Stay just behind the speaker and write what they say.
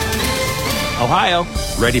Ohio,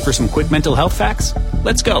 ready for some quick mental health facts?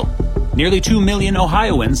 Let's go. Nearly 2 million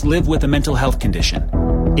Ohioans live with a mental health condition.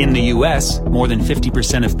 In the U.S., more than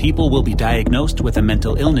 50% of people will be diagnosed with a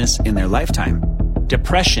mental illness in their lifetime.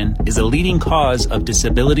 Depression is a leading cause of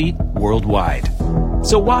disability worldwide.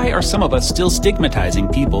 So why are some of us still stigmatizing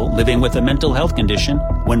people living with a mental health condition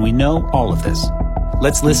when we know all of this?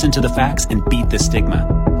 Let's listen to the facts and beat the stigma.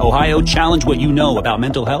 Ohio, challenge what you know about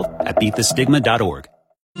mental health at beatthestigma.org.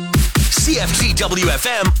 CFG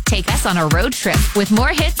WFM. Take us on a road trip with more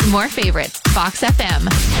hits, more favorites. Fox FM.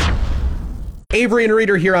 Avery and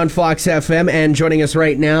Reader here on Fox FM, and joining us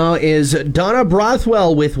right now is Donna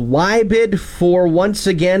Brothwell with YBID for once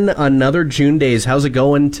again another June Days. How's it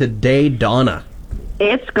going today, Donna?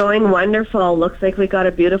 It's going wonderful. Looks like we got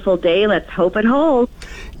a beautiful day. Let's hope it holds.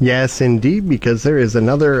 Yes, indeed, because there is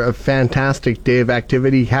another fantastic day of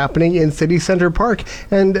activity happening in City Centre Park,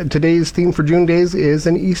 and today's theme for June Days is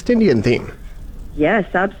an East Indian theme. Yes,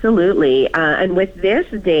 absolutely. And with this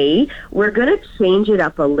day, we're going to change it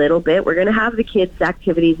up a little bit. We're going to have the kids'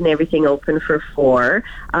 activities and everything open for 4.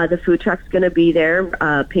 The food truck's going to be there,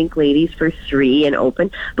 Pink Ladies for 3 and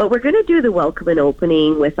open. But we're going to do the welcome and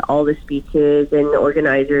opening with all the speeches and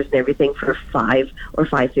organizers and everything for 5 or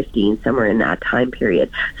 5:15, somewhere in that time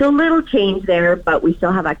period. So a little change there, but we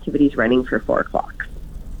still have activities running for 4 o'clock.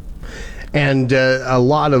 And a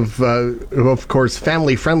lot of course,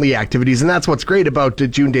 family-friendly activities. And that's what's great about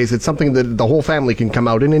June Days. It's something that the whole family can come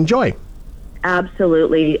out and enjoy.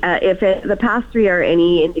 Absolutely. If the past 3 are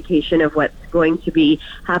any indication of what's going to be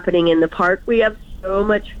happening in the park, we have so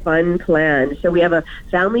much fun planned. So we have a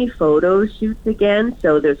family photo shoot again.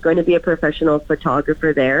 So there's going to be a professional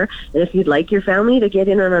photographer there. And if you'd like your family to get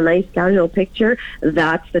in on a nice casual picture,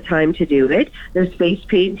 that's the time to do it. There's face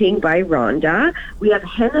painting by Rhonda. We have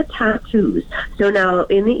henna tattoos. So now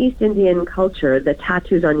in the East Indian culture, the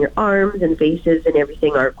tattoos on your arms and faces and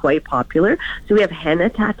everything are quite popular. So we have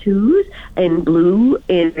henna tattoos in blue,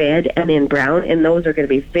 in red, and in brown. And those are going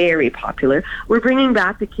to be very popular. We're bringing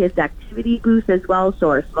back the kids' activity booth as well. So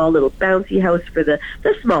our small little bouncy house for the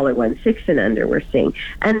smaller ones, 6 and under, we're seeing.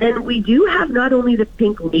 And then we do have not only the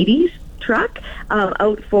Pink Ladies truck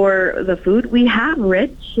out for the food, we have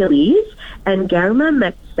red chilies and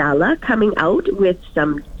garma masala coming out with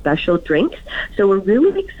some special drinks. So we're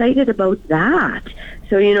really excited about that.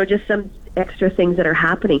 So, just some extra things that are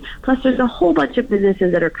happening. Plus, there's a whole bunch of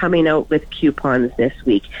businesses that are coming out with coupons this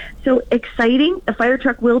week. So exciting. The fire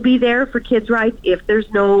truck will be there for kids' rides if there's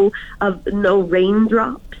no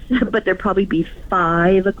raindrops, but there'll probably be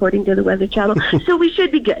 5 according to the Weather Channel. So we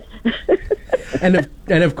should be good. And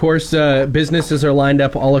of course, businesses are lined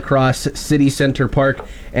up all across City Centre Park,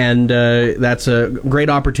 and that's a great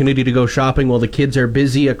opportunity to go shopping while the kids are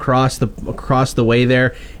busy across the way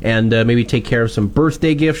there, and maybe take care of some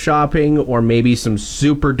birthday gift shopping or maybe some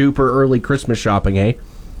super duper early Christmas shopping, eh?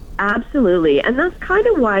 Absolutely, and that's kind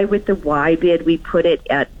of why with the YBID we put it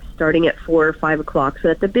at starting at 4 or 5 o'clock, so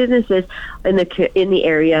that the businesses in the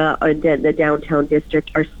area or the downtown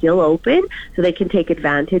district are still open, so they can take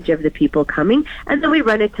advantage of the people coming. And then we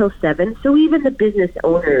run it till 7, so even the business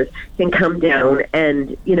owners can come down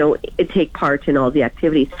and take part in all the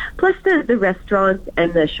activities. Plus the restaurants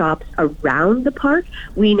and the shops around the park.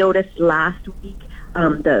 We noticed last week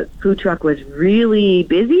the food truck was really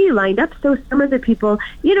busy, lined up, so some of the people,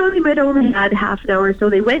 they might only had half an hour, so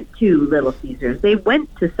they went to Little Caesars, they went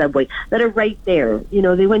to Subway, that are right there,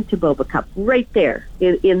 they went to Boba Cup, right there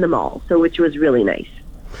in the mall, so which was really nice.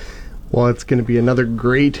 Well, it's going to be another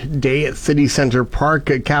great day at City Centre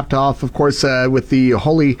Park, capped off, of course, with the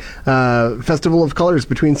Holy Festival of Colors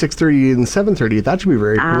between 6:30 and 7:30. That should be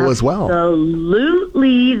very cool as well.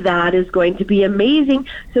 Absolutely. That is going to be amazing.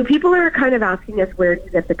 So people are kind of asking us where to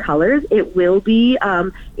get the colors. It will be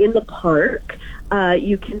in the park.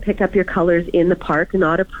 You can pick up your colors in the park,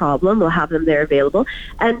 not a problem. We'll have them there available.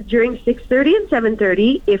 And during 6:30 and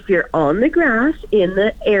 7:30, if you're on the grass in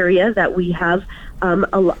the area that we have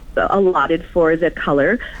allotted for the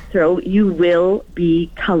color throw, you will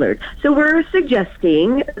be colored. So we're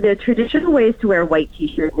suggesting the traditional way is to wear a white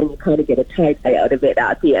t-shirt and then you kind of get a tie-dye out of it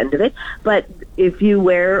at the end of it. But if you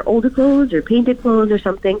wear older clothes or painted clothes or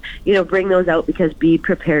something, bring those out, because be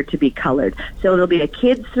prepared to be colored. So there'll be a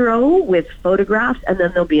kid's throw with photographs, and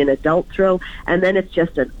then there'll be an adult throw, and then it's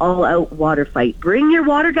just an all-out water fight. Bring your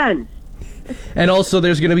water guns. And also,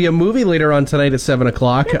 there's going to be a movie later on tonight at 7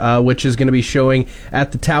 o'clock, which is going to be showing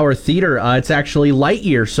at the Tower Theatre. It's actually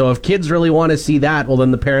Lightyear, so if kids really want to see that, well, then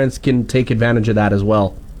the parents can take advantage of that as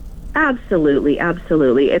well. Absolutely,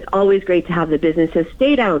 absolutely. It's always great to have the businesses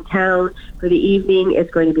stay downtown for the evening.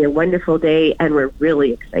 It's going to be a wonderful day, and we're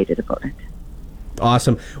really excited about it.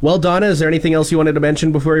 Awesome. Well, Donna, is there anything else you wanted to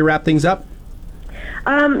mention before we wrap things up?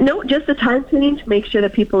 No, just the time tuning to make sure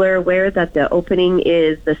that people are aware that the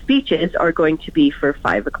the speeches are going to be for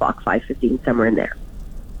 5 o'clock, 5:15, somewhere in there.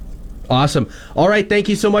 Awesome. All right, thank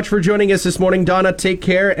you so much for joining us this morning, Donna. Take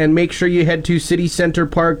care, and make sure you head to City Center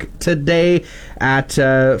Park today at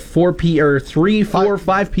 4 or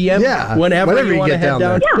 5 p.m. Yeah, whenever you want to head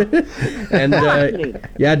down. And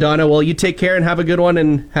yeah, Donna, well, you take care and have a good one,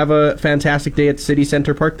 and have a fantastic day at City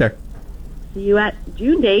Center Park there. See you at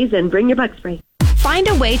June Days, and bring your bug spray. Find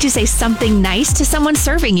a way to say something nice to someone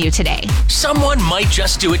serving you today. Someone might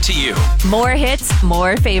just do it to you. More hits,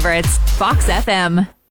 more favorites. Fox FM.